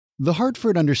The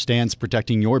Hartford understands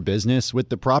protecting your business with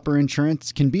the proper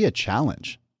insurance can be a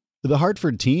challenge. The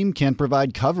Hartford team can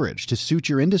provide coverage to suit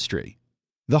your industry.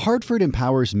 The Hartford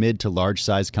empowers mid to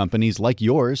large-size companies like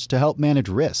yours to help manage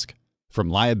risk,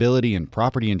 from liability and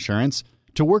property insurance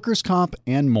to workers' comp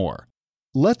and more.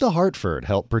 Let The Hartford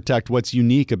help protect what's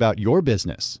unique about your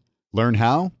business. Learn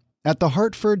how at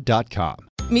thehartford.com.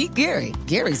 Meet Gary.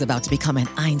 Gary's about to become an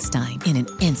Einstein in an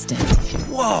instant.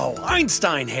 Whoa,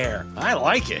 Einstein hair. I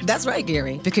like it. That's right,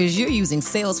 Gary, because you're using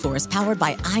Salesforce powered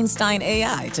by Einstein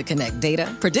AI to connect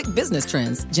data, predict business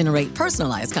trends, generate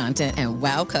personalized content, and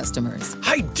wow customers.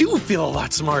 I do feel a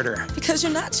lot smarter. Because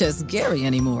you're not just Gary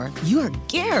anymore. You're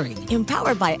Gary,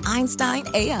 empowered by Einstein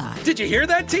AI. Did you hear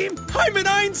that, team? I'm an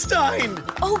Einstein.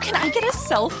 Oh, can I get a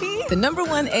selfie? The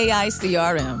 #1 AI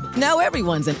CRM. Now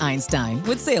everyone's an Einstein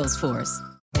with Salesforce.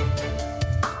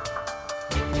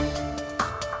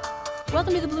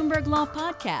 Welcome to the Bloomberg Law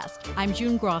Podcast. I'm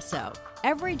June Grosso.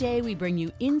 Every day we bring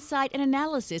you insight and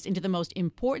analysis into the most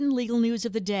important legal news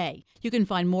of the day. You can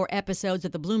find more episodes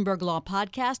of the Bloomberg Law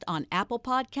Podcast on Apple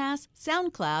Podcasts,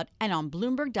 SoundCloud, and on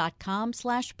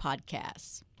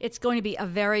Bloomberg.com/podcasts. It's going to be a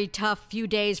very tough few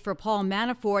days for Paul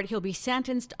Manafort. He'll be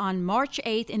sentenced on March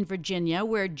 8th in Virginia,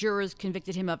 where jurors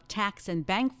convicted him of tax and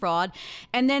bank fraud,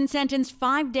 and then sentenced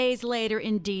 5 days later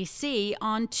in D.C.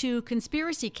 on 2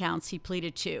 conspiracy counts he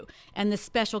pleaded to. And the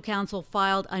special counsel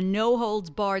filed a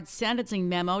no-holds-barred sentencing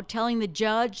memo telling the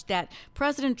judge that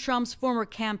President Trump's former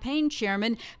campaign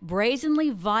chairman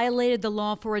brazenly violated the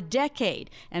law for a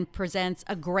decade and presents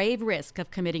a grave risk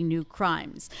of committing new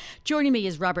crimes. Joining me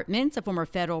is Robert Mintz, a former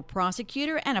federal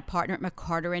prosecutor and a partner at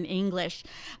McCarter and English.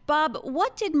 Bob,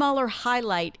 what did Mueller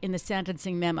highlight in the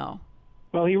sentencing memo?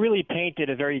 Well, he really painted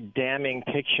a very damning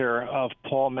picture of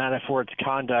Paul Manafort's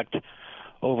conduct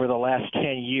over the last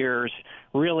 10 years,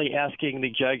 really asking the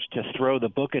judge to throw the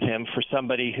book at him for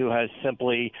somebody who has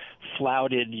simply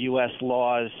flouted U.S.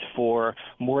 laws for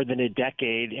more than a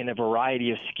decade in a variety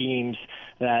of schemes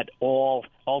that all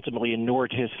ultimately inure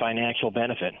to his financial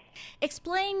benefit.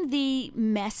 Explain the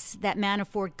mess that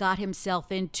Manafort got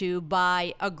himself into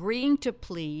by agreeing to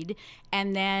plead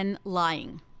and then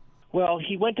lying. Well,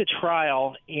 he went to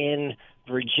trial in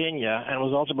Virginia and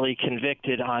was ultimately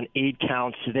convicted on 8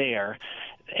 counts there.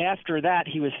 After that,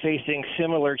 he was facing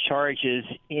similar charges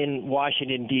in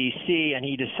Washington, D.C., and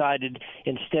he decided,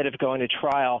 instead of going to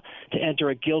trial, to enter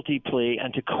a guilty plea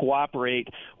and to cooperate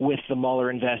with the Mueller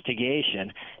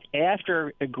investigation.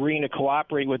 After agreeing to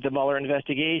cooperate with the Mueller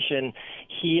investigation,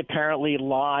 he apparently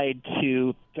lied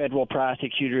to federal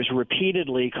prosecutors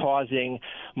repeatedly, causing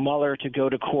Mueller to go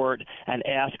to court and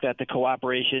ask that the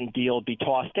cooperation deal be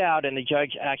tossed out. And the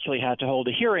judge actually had to hold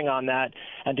a hearing on that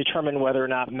and determine whether or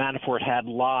not Manafort had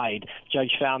lied.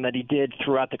 Judge found that he did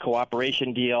throughout the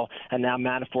cooperation deal, and now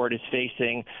Manafort is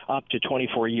facing up to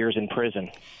 24 years in prison.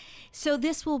 So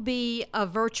this will be a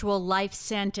virtual life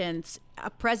sentence, a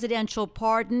presidential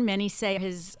pardon, many say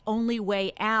his only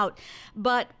way out.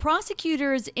 But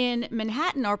prosecutors in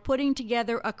Manhattan are putting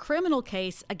together a criminal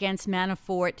case against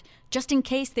Manafort just in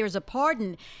case there's a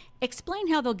pardon. Explain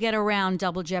how they'll get around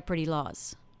double jeopardy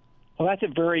laws. Well, that's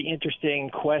a very interesting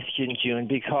question, June,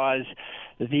 because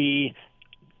the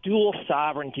dual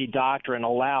sovereignty doctrine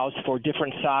allows for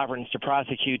different sovereigns to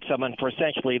prosecute someone for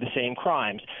essentially the same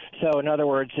crimes. So, in other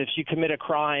words, if you commit a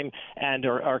crime and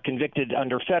are convicted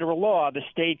under federal law, the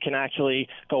state can actually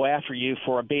go after you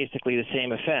for basically the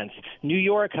same offense. New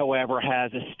York, however,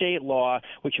 has a state law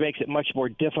which makes it much more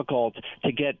difficult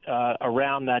to get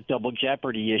around that double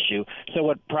jeopardy issue. So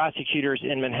what prosecutors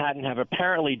in Manhattan have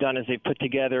apparently done is they've put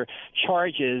together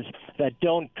charges that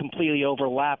don't completely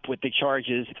overlap with the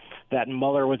charges that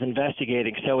Mueller was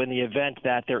investigating. So in the event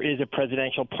that there is a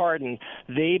presidential pardon,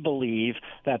 they believe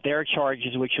that their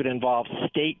charges, which would involve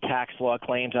state tax law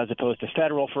claims as opposed to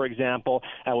federal, for example,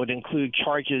 and would include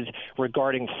charges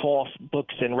regarding false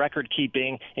books and record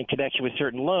keeping in connection with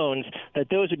certain loans, that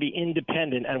those would be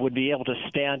independent and would be able to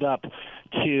stand up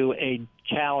to a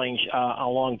challenge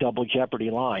along double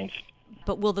jeopardy lines.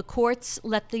 But will the courts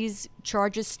let these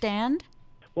charges stand?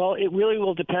 Well, it really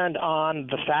will depend on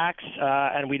the facts,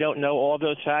 and we don't know all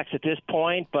those facts at this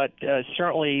point, but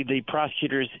certainly the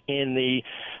prosecutors in the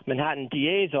Manhattan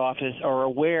DA's office are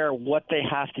aware what they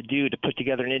have to do to put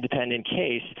together an independent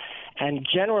case. And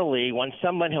generally, when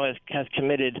someone who has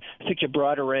committed such a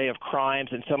broad array of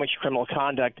crimes and so much criminal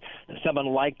conduct, someone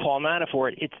like Paul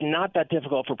Manafort, it's not that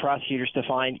difficult for prosecutors to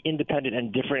find independent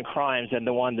and different crimes than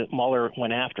the one that Mueller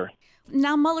went after.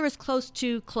 Now, Mueller is close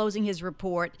to closing his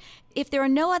report. If there are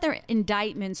no other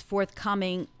indictments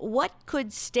forthcoming, what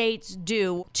could states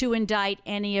do to indict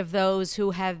any of those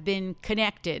who have been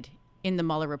connected in the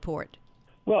Mueller report?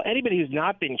 Well, anybody who's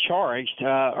not been charged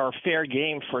are fair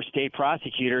game for state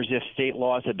prosecutors if state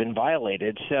laws have been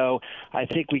violated. So I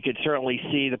think we could certainly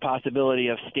see the possibility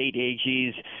of state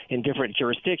AGs in different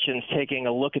jurisdictions taking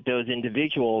a look at those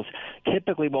individuals.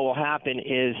 Typically what will happen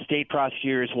is state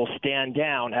prosecutors will stand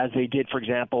down, as they did, for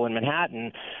example, in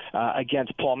Manhattan,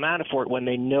 against Paul Manafort when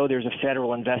they know there's a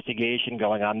federal investigation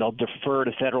going on. They'll defer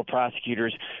to federal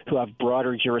prosecutors who have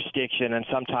broader jurisdiction and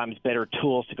sometimes better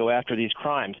tools to go after these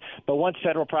crimes. But once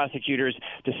federal prosecutors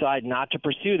decide not to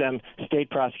pursue them, state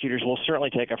prosecutors will certainly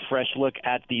take a fresh look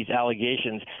at these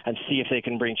allegations and see if they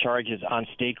can bring charges on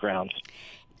state grounds.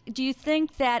 Do you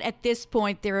think that at this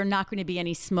point there are not going to be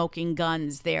any smoking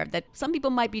guns there, that some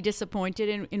people might be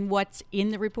disappointed in what's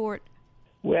in the report?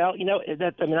 Well,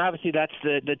 obviously that's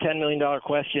the $10 million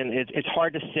question. It's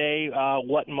hard to say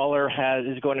what Mueller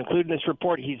is going to include in this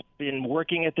report. He's been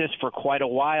working at this for quite a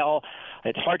while.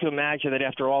 It's hard to imagine that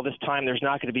after all this time there's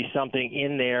not going to be something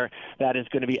in there that is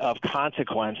going to be of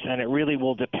consequence, and it really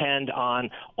will depend on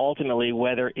ultimately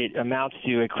whether it amounts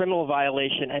to a criminal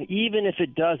violation, and even if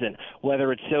it doesn't,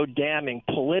 whether it's so damning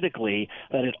politically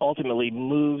that it ultimately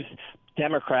moves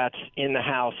Democrats in the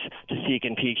House to seek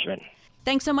impeachment.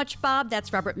 Thanks so much, Bob.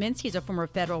 That's Robert Mintz. He's a former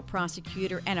federal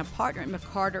prosecutor and a partner at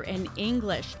McCarter &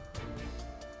 English.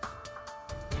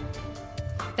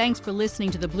 Thanks for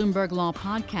listening to the Bloomberg Law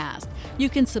Podcast. You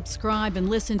can subscribe and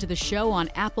listen to the show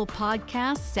on Apple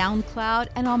Podcasts, SoundCloud,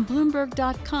 and on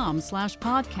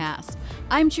Bloomberg.com/podcast.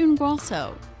 I'm June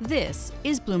Grosso. This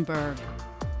is Bloomberg.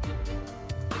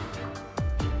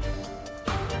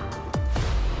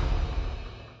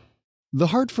 The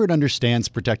Hartford understands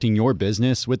protecting your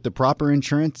business with the proper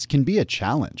insurance can be a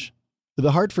challenge.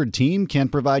 The Hartford team can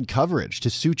provide coverage to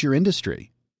suit your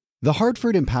industry. The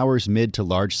Hartford empowers mid to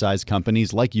large size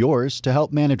companies like yours to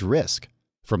help manage risk,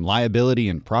 from liability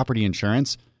and property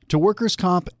insurance to workers'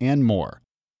 comp and more.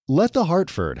 Let The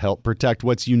Hartford help protect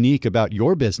what's unique about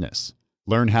your business.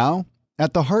 Learn how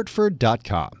at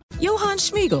thehartford.com. Johann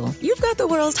Schmiegel, you've got the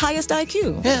world's highest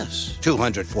IQ. Yes,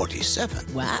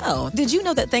 247. Wow. Did you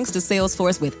know that thanks to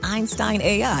Salesforce with Einstein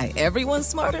AI, everyone's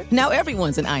smarter? Now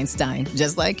everyone's an Einstein,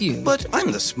 just like you. But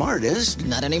I'm the smartest.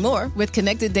 Not anymore. With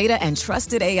connected data and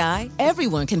trusted AI,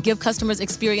 everyone can give customers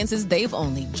experiences they've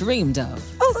only dreamed of.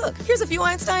 Oh, look, here's a few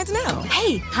Einsteins now.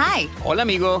 Hey, hi. Hola,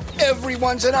 amigo.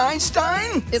 Everyone's an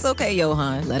Einstein? It's okay,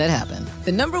 Johann. Let it happen.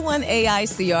 The #1 AI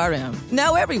CRM.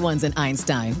 Now everyone's an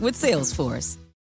Einstein with Salesforce.